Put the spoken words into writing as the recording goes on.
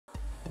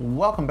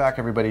Welcome back,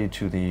 everybody,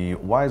 to the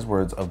wise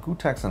words of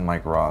Gootecks and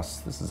Mike Ross.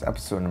 This is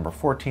episode number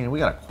 14. We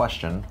got a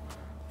question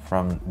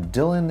from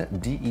Dylan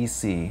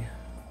DEC.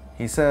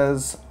 He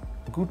says,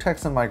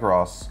 Gootecks and Mike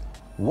Ross,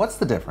 what's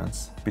the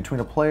difference between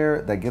a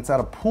player that gets out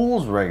of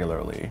pools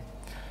regularly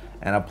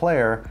and a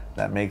player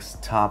that makes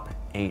top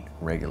 8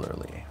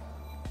 regularly?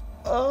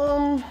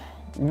 Well,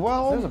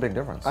 there's a big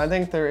difference. I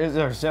think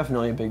there's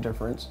definitely a big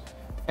difference.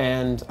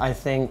 And I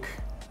think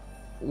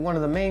one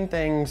of the main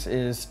things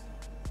is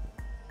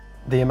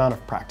the amount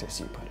of practice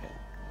you put in.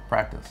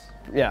 Practice.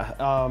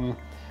 Yeah.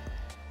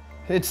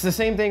 It's the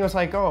same thing. It's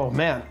like, oh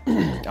man,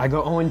 I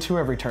go 0-2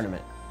 every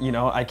tournament. You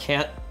know, I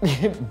can't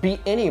beat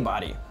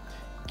anybody.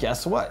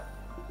 Guess what?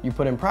 You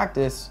put in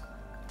practice,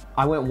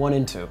 I went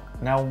 1-2.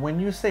 Now,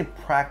 when you say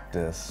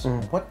practice,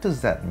 what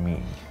does that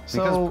mean?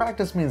 Because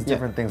practice means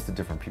different things to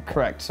different people.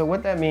 Correct. So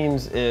what that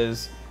means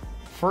is,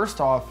 first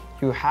off,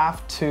 you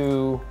have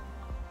to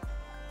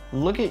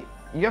look at,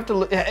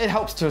 it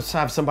helps to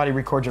have somebody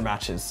record your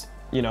matches.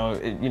 You know,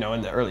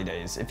 in the early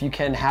days. If you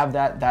can have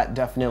that, that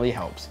definitely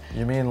helps.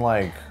 You mean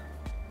like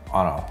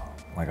on a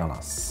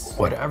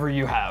whatever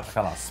you have.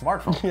 On a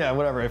smartphone. Yeah,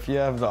 whatever. If you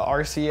have the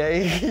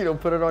RCA,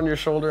 put it on your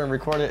shoulder and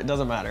record it. It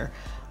doesn't matter.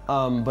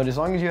 But as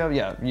long as you have,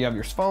 you have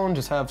your phone,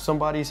 just have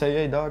somebody say,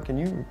 hey dog, can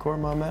you record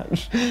my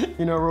match?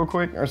 Real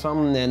quick or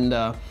something.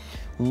 And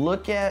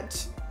look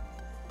at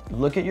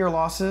your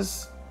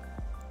losses.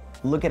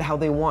 Look at how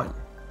they won.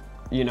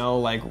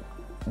 Like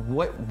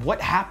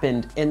what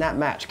happened in that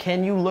match?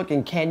 Can you look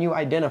and can you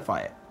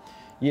identify it?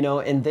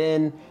 And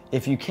then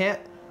if you can't,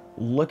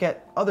 look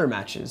at other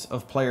matches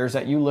of players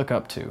that you look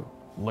up to.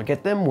 Look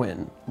at them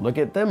win, look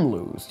at them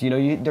lose.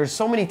 There's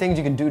so many things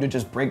you can do to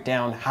just break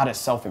down how to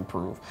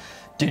self-improve.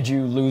 Did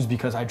you lose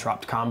because I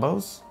dropped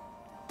combos?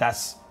 I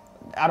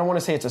don't want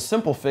to say it's a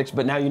simple fix,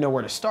 but now you know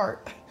where to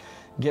start.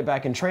 Get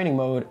back in training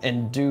mode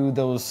and do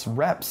those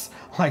reps.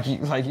 Like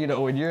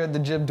when you're at the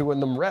gym doing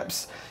them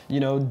reps,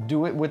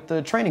 do it with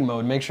the training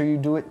mode. Make sure you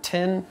do it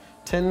 10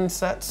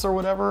 sets or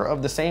whatever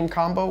of the same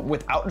combo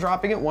without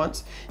dropping it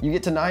once. You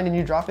get to 9 and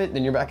you drop it,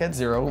 then you're back at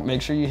 0.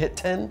 Make sure you hit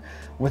 10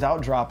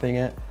 without dropping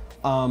it.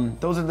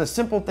 Those are the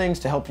simple things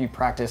to help you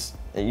practice,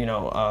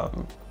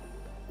 to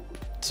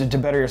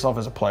better yourself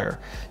as a player.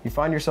 You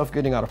find yourself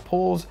getting out of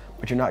pools,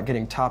 but you're not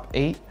getting top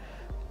 8.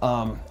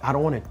 I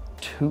don't want to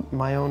toot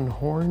my own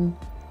horn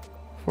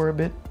for a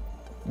bit,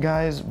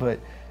 guys, but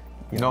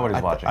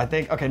nobody's watching. I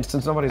think, okay,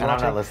 since nobody's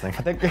watching, I'm not listening.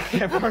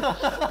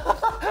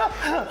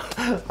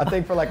 I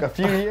think for like a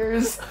few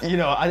years,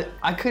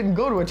 I couldn't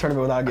go to a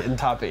tournament without getting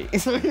top 8.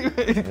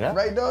 Yeah.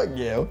 Right, dog?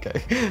 Yeah,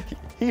 okay.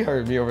 He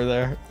heard me over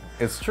there.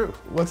 It's true.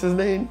 What's his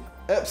name?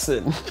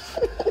 Epson.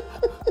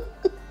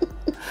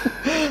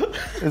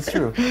 It's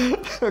true.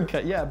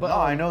 Okay, yeah, but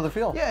I know the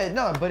feel. Yeah,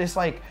 no, but it's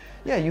like,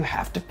 yeah, you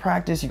have to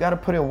practice. You got to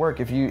put in work.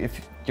 If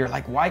you're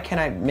like, why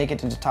can't I make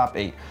it into top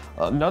 8?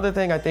 Another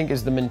thing I think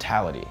is the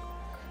mentality.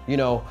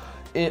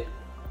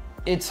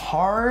 It's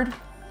hard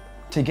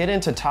to get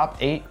into top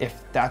 8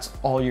 if that's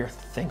all you're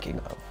thinking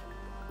of.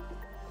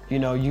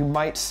 You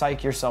might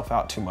psych yourself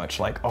out too much.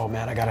 Like, oh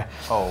man,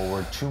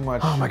 we're too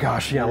much. Oh my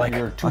gosh, yeah,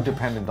 you're too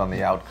dependent on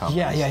the outcome.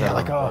 Yeah,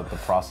 like, the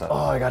process.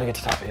 Oh, I gotta get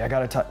to top 8. I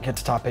gotta get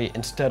to top 8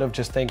 instead of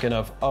just thinking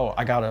of, oh,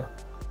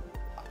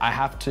 I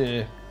have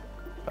to.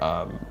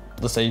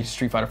 Let's say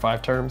Street Fighter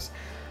 5 terms,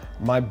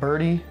 my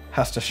birdie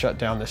has to shut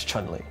down this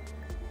Chun-Li,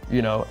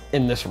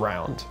 in this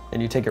round.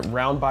 And you take it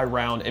round by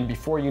round, and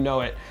before you know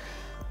it,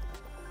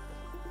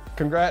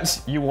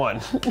 congrats, you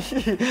won.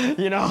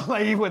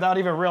 Like without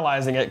even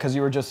realizing it, because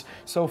you were just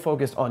so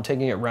focused on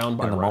taking it round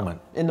by round.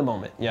 In the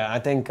moment. Yeah, I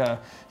think,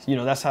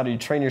 that's how you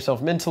train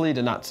yourself mentally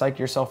to not psych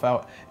yourself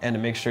out and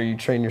to make sure you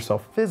train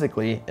yourself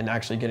physically and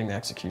actually getting the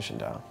execution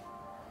down.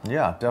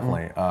 Yeah,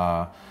 definitely.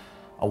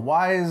 A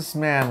wise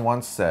man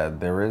once said,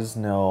 there is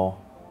no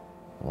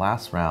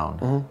last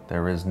round.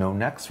 There is no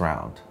next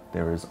round.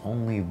 There is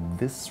only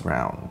this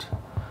round.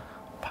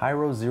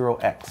 Pyro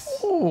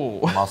 0X.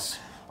 Ooh.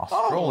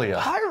 Australia.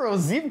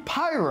 Oh,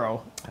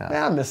 Pyro. Yeah.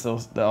 Man, I miss the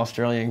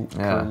Australian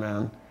crew,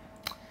 man.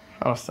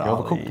 Oh,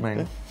 solid. Overcooked,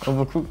 man.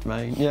 Overcooked,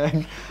 man.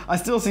 Yeah. I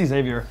still see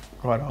Xavier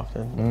quite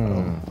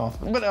often.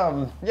 But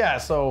yeah,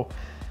 so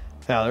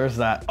yeah, there's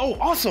that. Oh,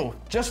 also,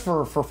 just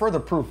for further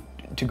proof,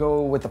 to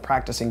go with the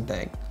practicing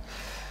thing.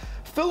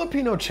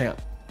 Filipino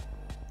champ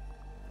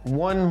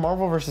won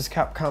Marvel vs.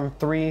 Capcom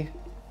 3,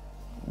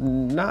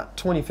 not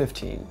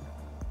 2015,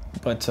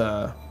 but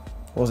what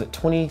was it,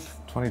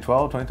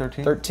 2012,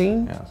 2013?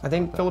 13? Yeah, I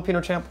think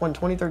Filipino champ won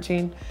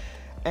 2013.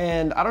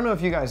 And I don't know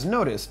if you guys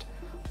noticed,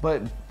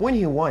 but when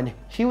he won,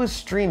 he was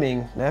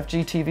streaming the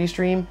FGTV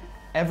stream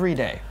every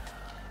day.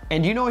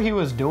 And you know what he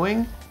was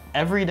doing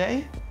every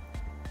day?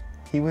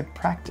 He would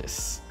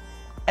practice.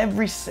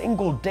 Every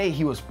single day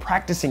he was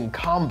practicing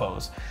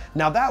combos.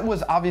 Now that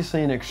was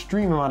obviously an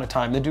extreme amount of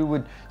time. The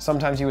dude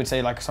sometimes he would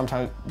say like,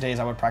 sometimes days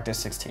I would practice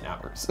 16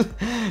 hours.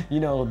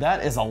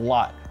 That is a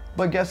lot.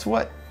 But guess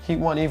what? He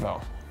won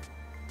Evo.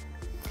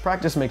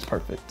 Practice makes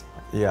perfect.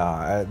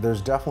 Yeah,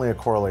 there's definitely a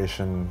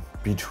correlation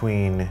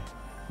between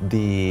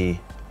the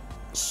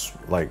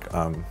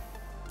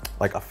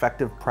like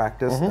effective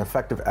practice,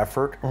 effective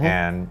effort,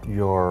 and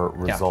your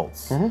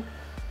results.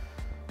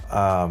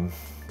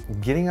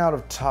 Getting out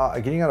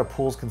of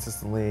pools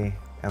consistently,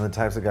 and the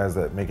types of guys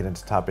that make it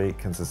into top 8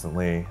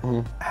 consistently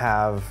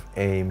have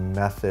a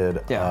method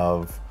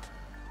of.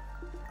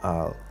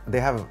 They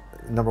have,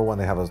 number one,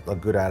 they have a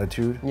good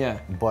attitude. Yeah.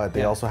 But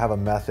they also have a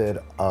method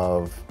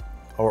of,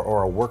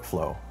 or a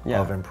workflow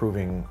of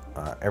improving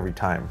every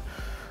time.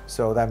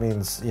 So that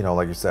means, you know,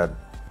 like you said,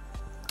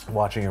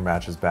 watching your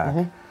matches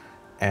back.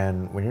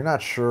 And when you're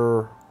not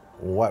sure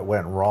what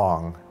went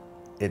wrong,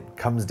 it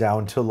comes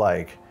down to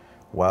like,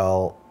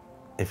 well,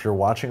 if you're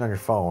watching on your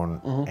phone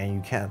and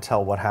you can't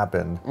tell what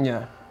happened,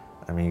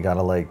 I mean, you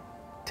gotta like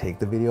take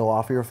the video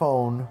off of your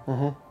phone,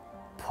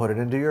 put it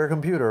into your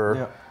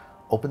computer,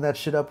 open that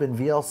shit up in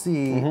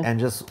VLC and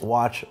just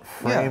watch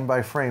frame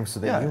by frame so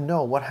that you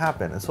know what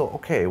happened. And so,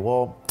 okay,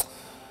 well,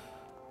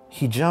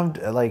 he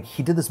jumped, like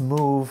he did this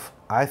move.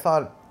 I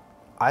thought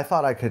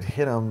I could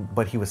hit him,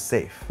 but he was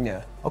safe.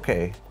 Yeah.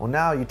 Okay, well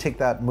now you take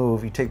that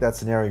move, you take that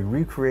scenario, you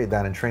recreate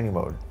that in training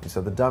mode. You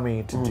set the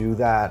dummy to do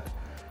that,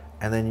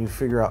 and then you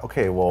figure out,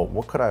 okay, well,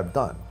 what could I have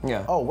done?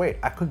 Yeah. Oh, wait,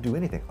 I couldn't do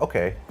anything.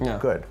 Okay,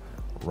 good.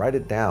 Write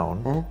it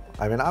down.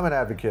 I mean, I'm an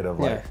advocate of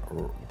like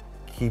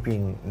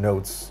keeping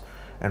notes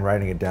and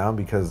writing it down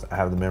because I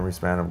have the memory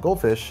span of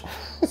goldfish.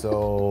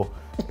 So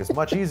it's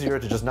much easier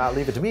to just not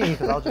leave it to me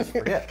because I'll just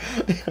forget.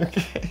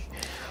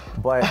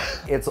 But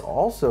it's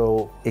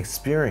also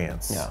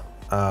experience.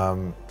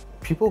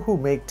 People who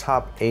make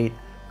top 8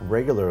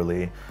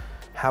 regularly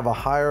have a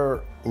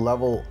higher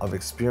level of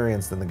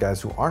experience than the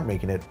guys who aren't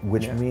making it,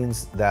 which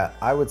means that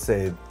I would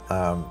say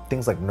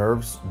things like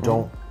nerves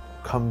don't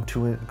come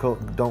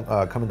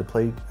into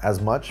play as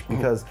much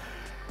because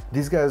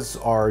these guys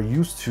are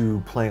used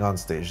to playing on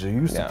stage. They're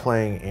used to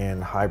playing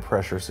in high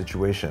pressure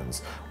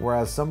situations,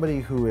 whereas somebody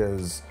who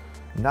is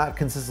not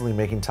consistently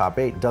making top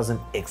 8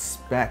 doesn't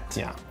expect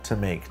to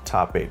make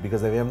top 8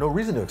 because they have no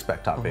reason to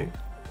expect top 8.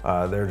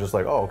 They're just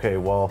like, oh, okay,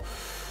 well,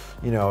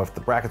 you know, if the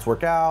brackets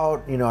work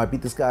out, you know, I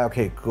beat this guy,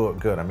 okay,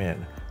 good, I'm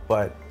in.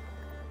 But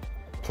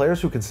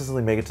players who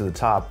consistently make it to the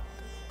top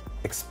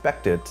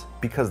expect it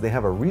because they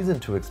have a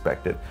reason to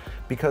expect it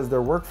because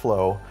their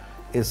workflow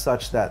is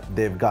such that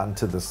they've gotten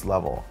to this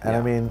level. And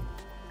I mean,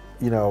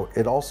 you know,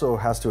 it also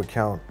has to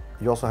account,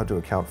 you also have to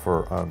account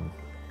for, I'm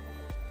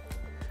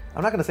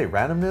not gonna say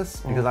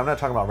randomness because I'm not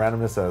talking about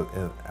randomness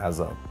as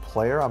a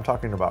player. I'm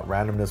talking about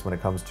randomness when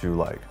it comes to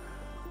like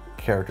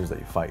characters that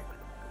you fight.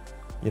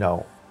 You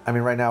know, I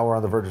mean, right now we're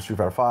on the verge of Street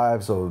Fighter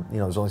 5, so you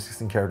know there's only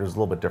 16 characters, a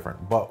little bit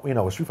different. But you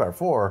know, with Street Fighter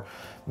 4,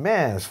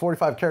 man, there's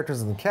 45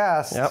 characters in the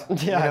cast.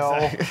 You know,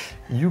 exactly.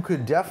 You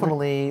could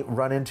definitely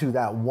run into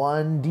that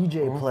one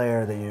DJ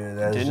player that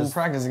you didn't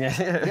practice again.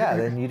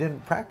 Then you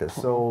didn't practice.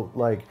 So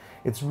like,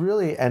 it's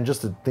really, and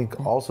just to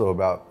think also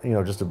about, you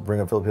know, just to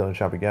bring up Filipino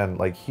Champ again,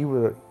 like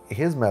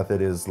his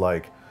method is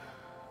like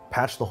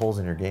patch the holes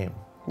in your game.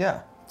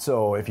 Yeah.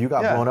 So if you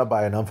got blown up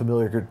by an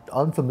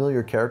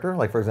unfamiliar character,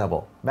 like for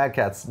example, Mad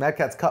Cat's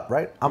Cup,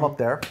 right? I'm up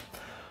there.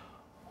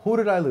 Who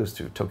did I lose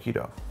to?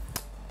 Tokido.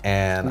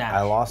 And Nash.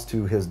 I lost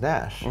to his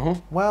Nash.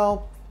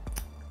 Well,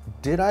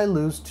 did I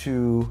lose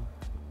to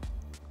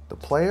the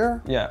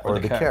player or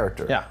the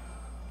character? Yeah.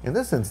 In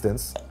this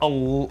instance,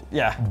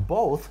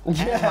 both and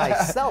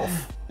myself.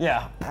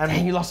 And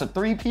dang, you lost to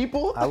 3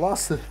 people? I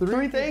lost to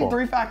 3 people.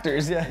 3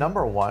 factors,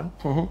 Number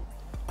 1,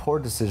 poor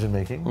decision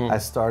making. I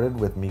started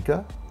with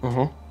Mika.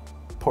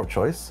 Poor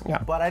choice.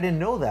 But I didn't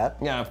know that.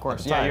 Yeah, of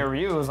course. Your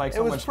review was like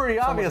it was pretty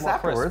obvious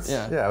afterwards.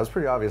 Yeah, it was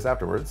pretty obvious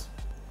afterwards.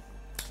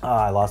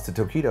 I lost to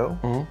Tokido.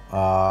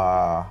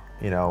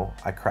 You know,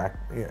 I cracked,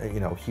 you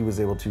know, he was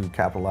able to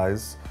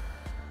capitalize.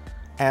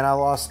 And I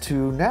lost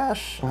to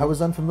Nash. I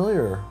was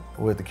unfamiliar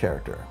with the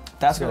character.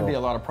 That's going to be a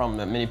lot of problem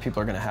that many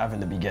people are going to have in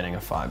the beginning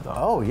of 5, though.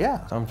 Oh,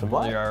 yeah.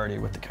 Unfamiliarity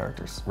with the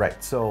characters.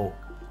 Right. So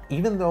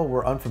even though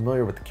we're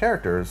unfamiliar with the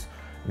characters,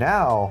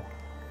 now,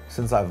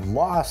 since I've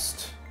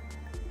lost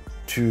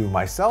to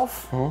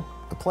myself,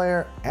 the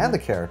player, and the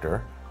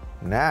character,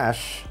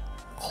 Nash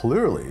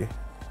clearly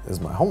is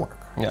my homework.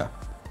 Yeah.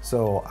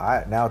 So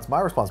now it's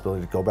my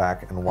responsibility to go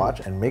back and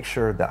watch and make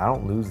sure that I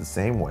don't lose the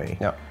same way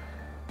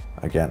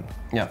again.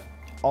 Yeah.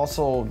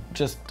 Also,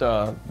 just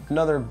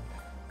another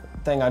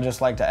thing I'd just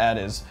like to add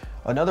is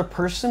another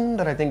person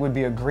that I think would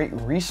be a great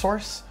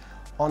resource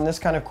on this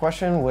kind of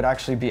question would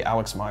actually be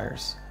Alex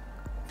Myers.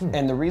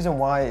 And the reason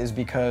why is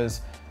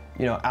because,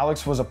 you know,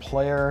 Alex was a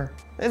player.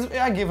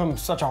 I give him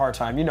such a hard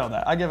time, you know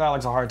that. I give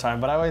Alex a hard time,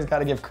 but I always got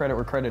to give credit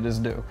where credit is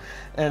due.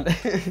 And,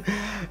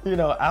 you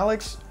know,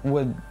 Alex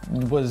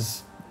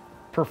was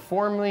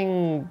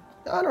performing,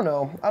 I don't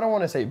know, I don't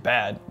want to say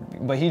bad,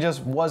 but he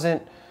just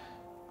wasn't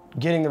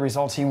getting the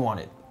results he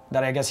wanted,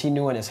 that I guess he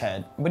knew in his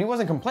head. But he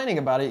wasn't complaining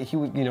about it. He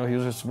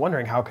was just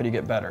wondering how could he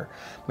get better.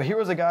 But here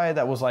was a guy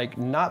that was like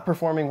not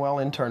performing well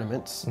in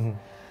tournaments.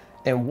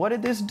 And what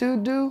did this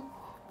dude do?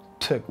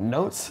 Took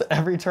notes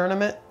every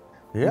tournament,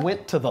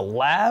 went to the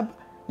lab,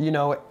 you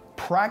know,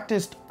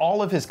 practiced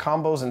all of his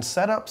combos and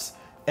setups,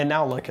 Yeah. And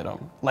now look at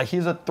him. Like,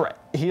 he's a threat.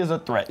 He is a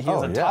threat. He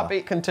is a top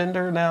 8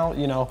 contender now,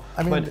 you know.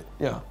 I mean, but,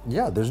 yeah.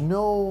 Yeah, there's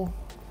no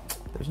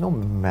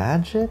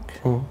magic.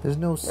 There's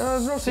no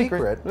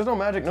secret. There's no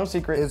magic, no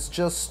secret. It's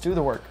just do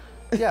the work.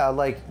 Yeah,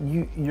 like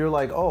you're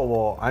like, oh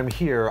well, I'm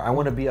here. I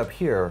want to be up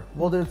here.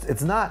 Well,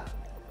 it's not.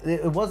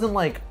 It wasn't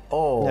like,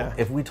 oh,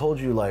 if we told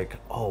you like,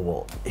 oh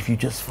well, if you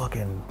just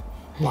fucking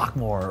block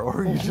more,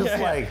 or you just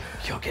like,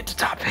 you'll get to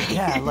top 8.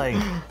 Yeah, like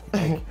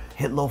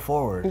hit low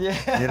forward.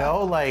 Yeah. You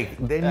know, like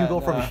then you go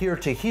from here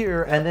to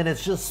here, and then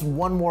it's just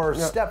one more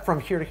step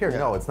from here to here.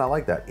 No, it's not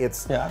like that.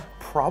 It's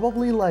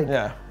probably like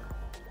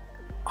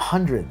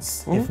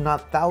hundreds, if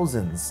not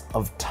thousands,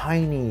 of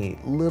tiny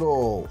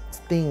little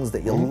things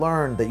that you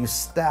learned, that you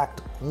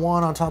stacked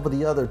one on top of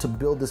the other to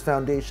build this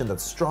foundation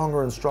that's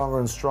stronger and stronger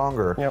and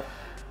stronger. Yep.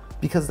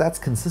 Because that's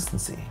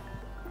consistency.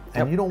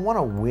 And you don't want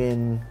to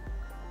win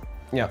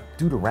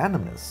due to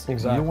randomness.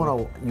 Exactly. You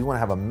want to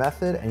have a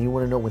method, and you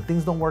want to know when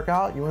things don't work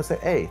out, you want to say,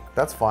 hey,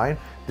 that's fine.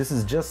 This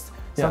is just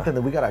something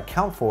that we got to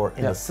account for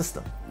in the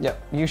system.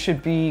 Yep. You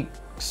should be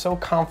so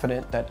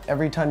confident that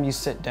every time you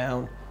sit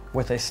down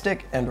with a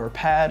stick and or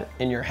pad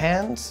in your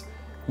hands,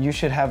 you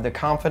should have the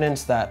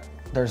confidence that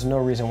there's no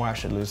reason why I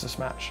should lose this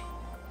match.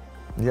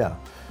 Yeah.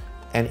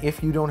 And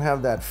if you don't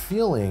have that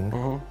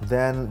feeling,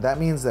 then that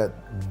means that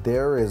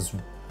there is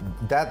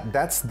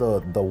that's the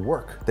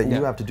work that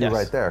you have to do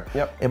right there.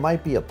 Yep. It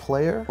might be a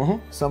player,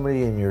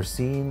 somebody in your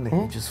scene that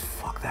you just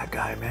fuck that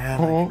guy,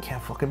 man. Like, you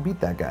can't fucking beat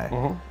that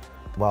guy.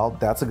 Well,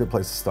 that's a good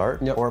place to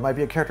start. Or it might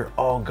be a character.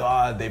 Oh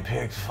God, they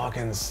picked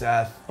fucking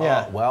Seth.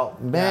 Yeah. Oh, well,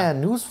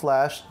 man,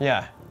 newsflash.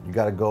 Yeah. You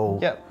gotta go.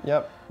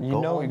 Yep. You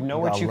know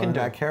what you can do.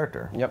 That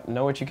character. Yep.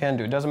 Know what you can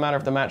do. It doesn't matter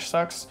if the match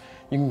sucks.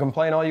 You can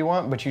complain all you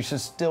want, but you should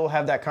still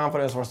have that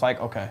confidence where it's like,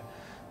 okay,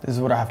 this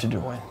is what I have to do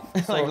to win.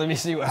 Like, let me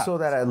see what happens. So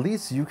that at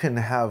least you can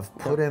have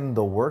put in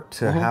the work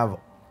to have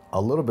a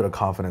little bit of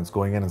confidence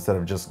going in instead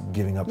of just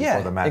giving up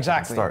before the match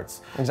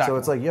starts. So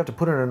it's like you have to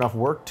put in enough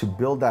work to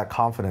build that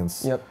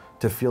confidence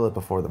to feel it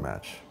before the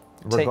match,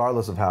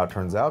 regardless of how it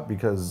turns out.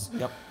 Because,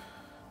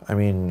 I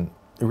mean,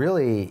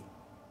 really,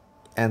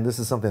 and this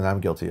is something that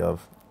I'm guilty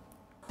of,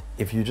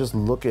 if you just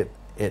look at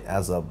it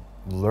as a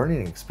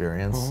learning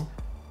experience,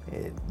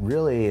 it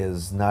really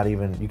is not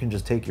even, you can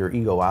just take your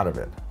ego out of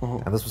it.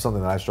 And this was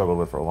something that I struggled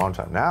with for a long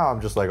time. Now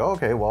I'm just like, oh,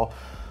 okay, well,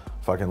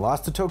 fucking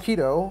lost to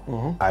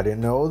Tokido. I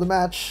didn't know the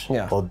match.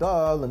 Well,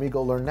 duh, let me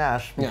go learn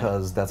Nash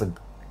because that's a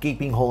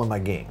gaping hole in my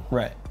game.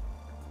 Right.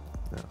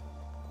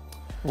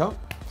 Nope.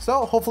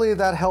 So hopefully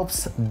that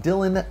helps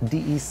Dylan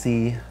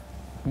DEC.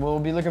 We'll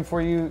be looking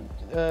for you.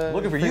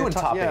 Looking for you in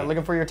top 8. Yeah,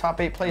 looking for your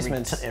top 8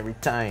 placements. Every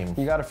time.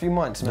 You got a few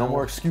months, man. No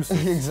more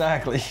excuses.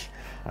 Exactly.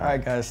 All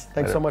right, guys.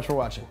 Thanks so much for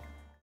watching.